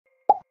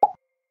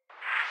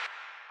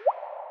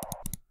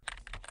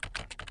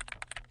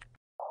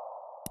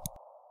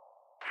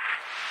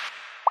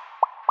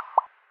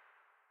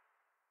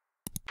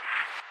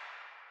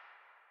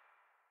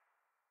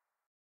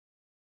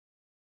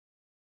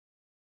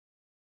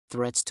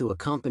Threats to a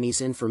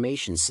company's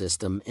information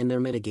system and their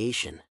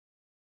mitigation.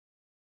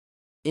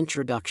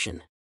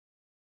 Introduction.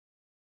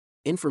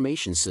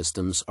 Information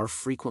systems are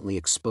frequently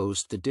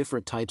exposed to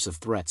different types of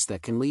threats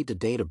that can lead to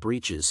data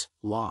breaches,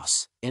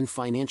 loss, and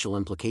financial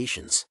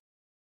implications.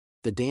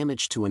 The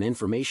damage to an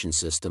information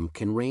system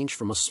can range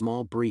from a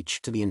small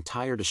breach to the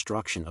entire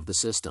destruction of the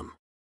system.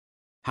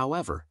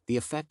 However, the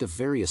effect of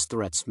various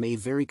threats may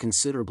vary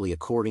considerably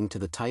according to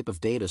the type of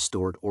data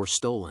stored or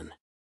stolen.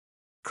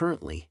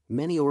 Currently,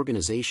 many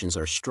organizations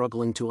are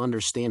struggling to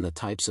understand the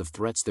types of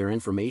threats their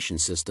information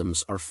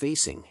systems are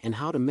facing and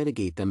how to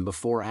mitigate them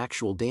before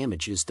actual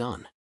damage is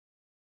done.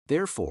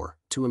 Therefore,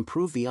 to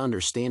improve the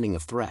understanding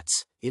of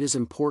threats, it is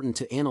important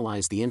to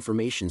analyze the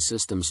information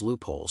system's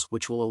loopholes,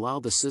 which will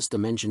allow the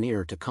system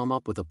engineer to come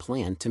up with a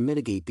plan to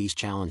mitigate these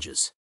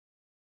challenges.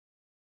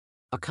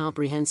 A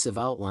comprehensive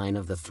outline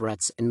of the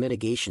threats and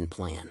mitigation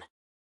plan.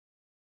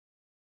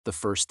 The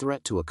first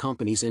threat to a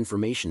company's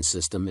information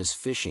system is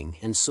phishing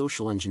and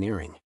social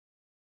engineering.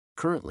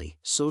 Currently,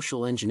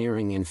 social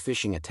engineering and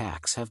phishing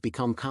attacks have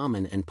become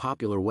common and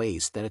popular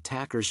ways that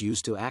attackers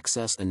use to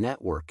access a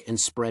network and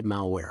spread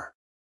malware.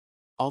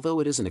 Although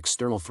it is an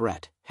external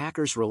threat,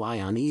 hackers rely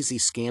on easy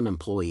scam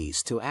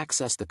employees to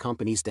access the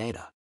company's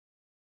data.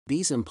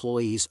 These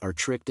employees are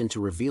tricked into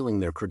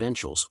revealing their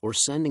credentials or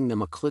sending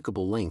them a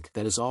clickable link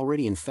that is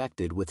already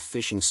infected with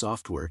phishing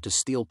software to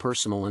steal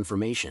personal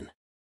information.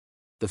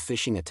 The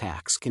phishing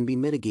attacks can be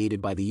mitigated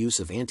by the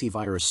use of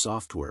antivirus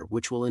software,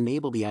 which will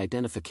enable the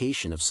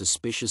identification of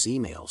suspicious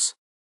emails.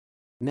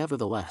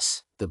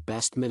 Nevertheless, the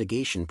best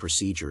mitigation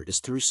procedure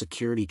is through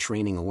security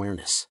training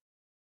awareness.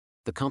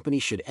 The company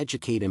should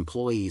educate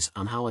employees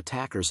on how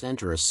attackers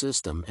enter a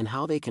system and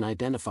how they can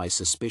identify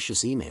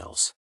suspicious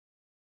emails.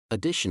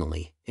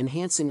 Additionally,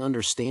 enhancing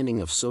understanding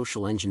of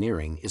social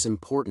engineering is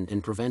important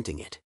in preventing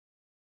it.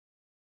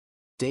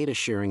 Data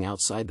sharing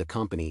outside the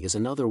company is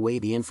another way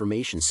the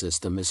information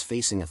system is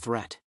facing a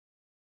threat.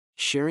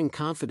 Sharing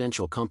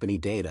confidential company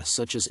data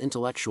such as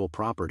intellectual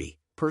property,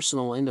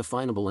 personal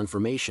indefinable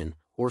information,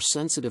 or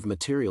sensitive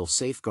material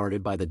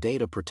safeguarded by the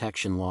data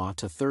protection law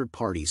to third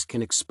parties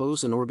can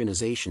expose an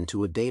organization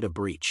to a data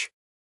breach.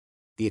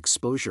 The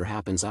exposure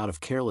happens out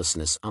of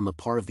carelessness on the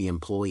part of the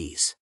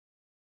employees.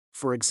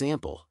 For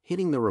example,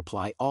 hitting the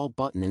reply all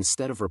button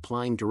instead of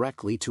replying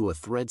directly to a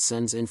thread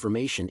sends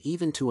information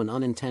even to an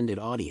unintended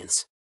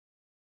audience.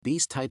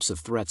 These types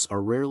of threats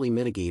are rarely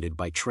mitigated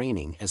by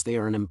training, as they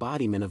are an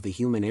embodiment of the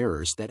human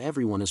errors that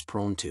everyone is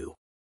prone to.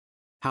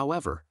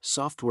 However,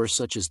 software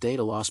such as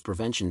data loss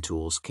prevention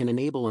tools can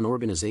enable an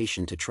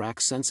organization to track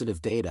sensitive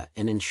data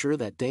and ensure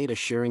that data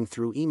sharing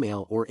through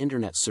email or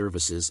internet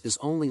services is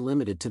only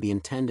limited to the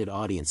intended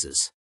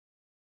audiences.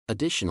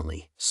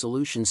 Additionally,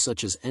 solutions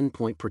such as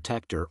Endpoint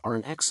Protector are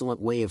an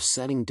excellent way of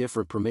setting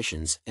different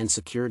permissions and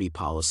security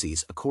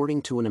policies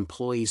according to an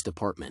employee's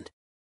department.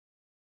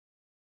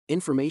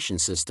 Information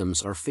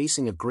systems are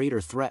facing a greater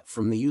threat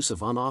from the use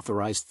of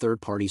unauthorized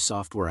third-party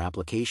software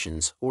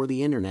applications or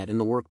the internet in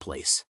the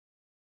workplace.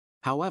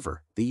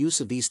 However, the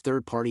use of these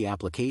third-party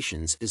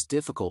applications is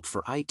difficult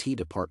for IT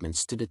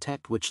departments to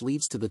detect, which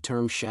leads to the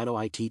term shadow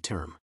IT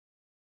term.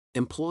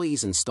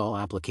 Employees install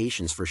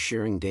applications for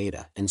sharing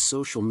data and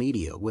social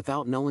media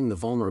without knowing the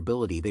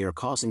vulnerability they are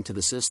causing to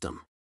the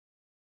system.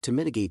 To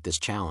mitigate this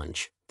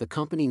challenge, the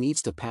company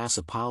needs to pass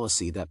a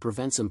policy that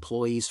prevents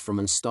employees from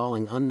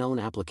installing unknown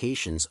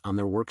applications on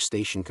their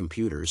workstation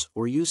computers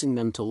or using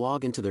them to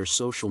log into their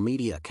social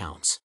media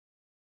accounts.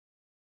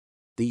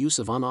 The use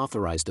of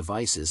unauthorized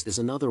devices is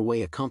another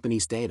way a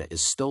company's data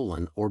is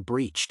stolen or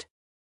breached.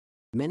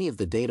 Many of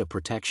the data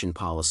protection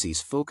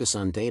policies focus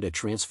on data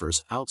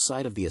transfers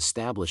outside of the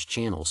established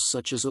channels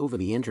such as over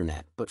the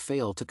internet, but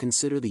fail to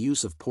consider the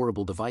use of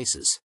portable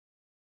devices.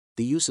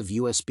 The use of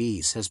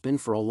USBs has been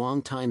for a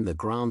long time the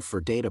ground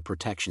for data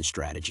protection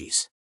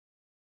strategies.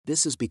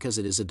 This is because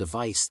it is a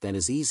device that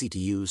is easy to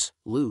use,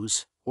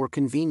 lose, or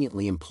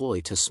conveniently employ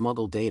to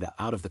smuggle data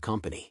out of the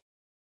company.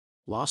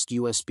 Lost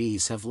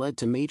USBs have led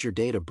to major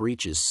data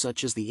breaches,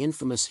 such as the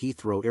infamous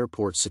Heathrow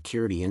Airport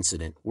security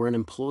incident, where an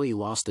employee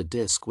lost a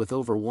disk with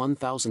over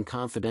 1,000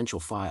 confidential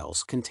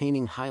files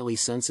containing highly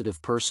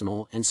sensitive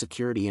personal and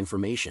security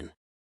information.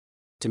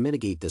 To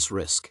mitigate this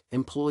risk,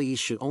 employees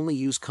should only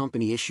use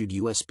company-issued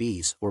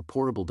USBs or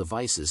portable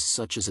devices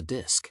such as a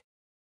disk.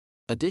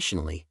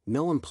 Additionally,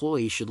 no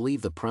employee should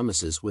leave the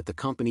premises with the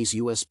company's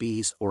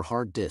USBs or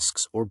hard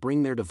disks or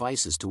bring their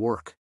devices to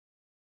work.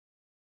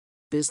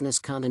 Business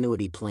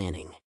continuity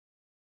planning.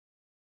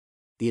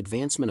 The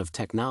advancement of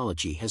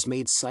technology has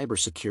made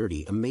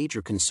cybersecurity a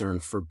major concern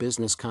for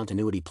business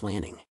continuity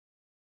planning.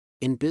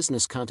 In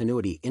Business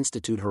Continuity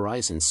Institute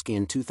Horizon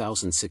Scan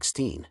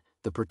 2016,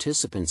 the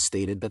participants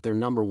stated that their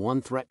number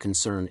one threat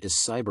concern is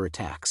cyber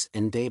attacks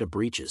and data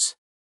breaches.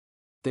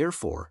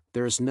 Therefore,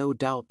 there is no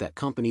doubt that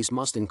companies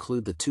must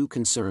include the two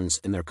concerns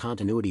in their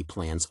continuity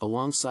plans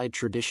alongside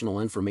traditional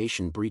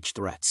information breach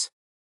threats.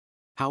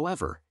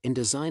 However, in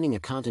designing a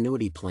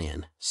continuity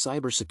plan,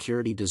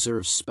 cybersecurity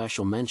deserves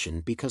special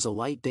mention because a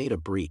light data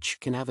breach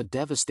can have a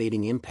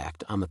devastating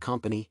impact on the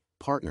company,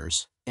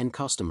 partners, and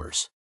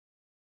customers.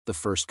 The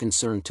first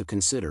concern to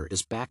consider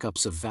is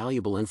backups of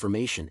valuable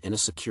information in a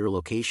secure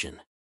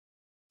location.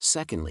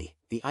 Secondly,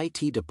 the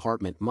IT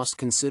department must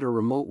consider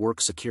remote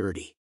work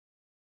security.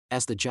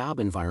 As the job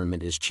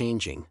environment is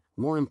changing,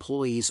 more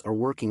employees are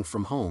working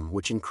from home,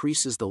 which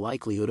increases the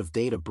likelihood of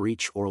data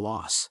breach or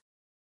loss.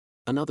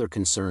 Another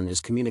concern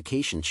is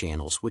communication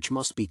channels, which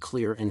must be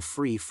clear and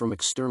free from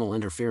external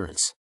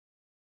interference.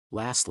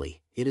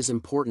 Lastly, it is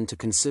important to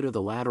consider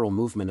the lateral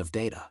movement of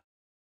data.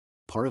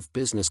 Part of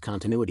business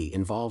continuity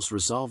involves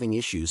resolving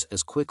issues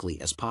as quickly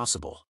as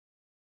possible.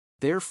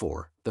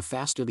 Therefore, the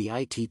faster the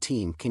IT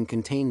team can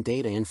contain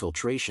data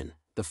infiltration,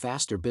 the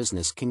faster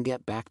business can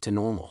get back to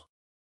normal.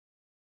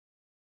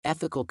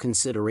 Ethical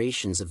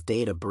considerations of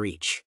data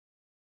breach.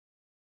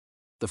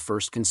 The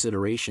first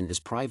consideration is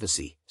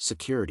privacy,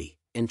 security,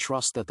 and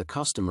trust that the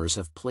customers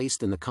have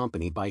placed in the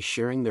company by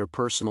sharing their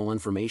personal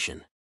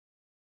information.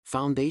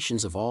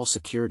 Foundations of all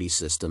security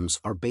systems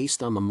are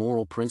based on the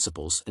moral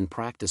principles and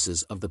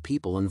practices of the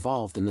people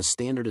involved in the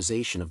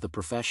standardization of the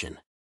profession.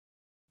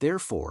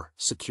 Therefore,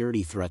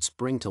 security threats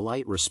bring to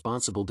light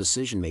responsible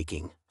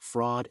decision-making,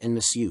 fraud and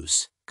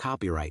misuse,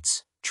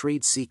 copyrights,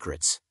 trade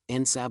secrets,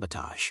 and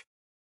sabotage.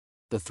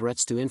 The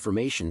threats to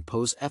information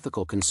pose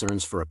ethical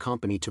concerns for a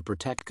company to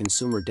protect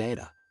consumer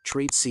data,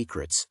 trade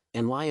secrets,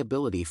 and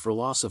liability for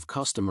loss of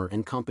customer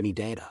and company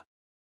data.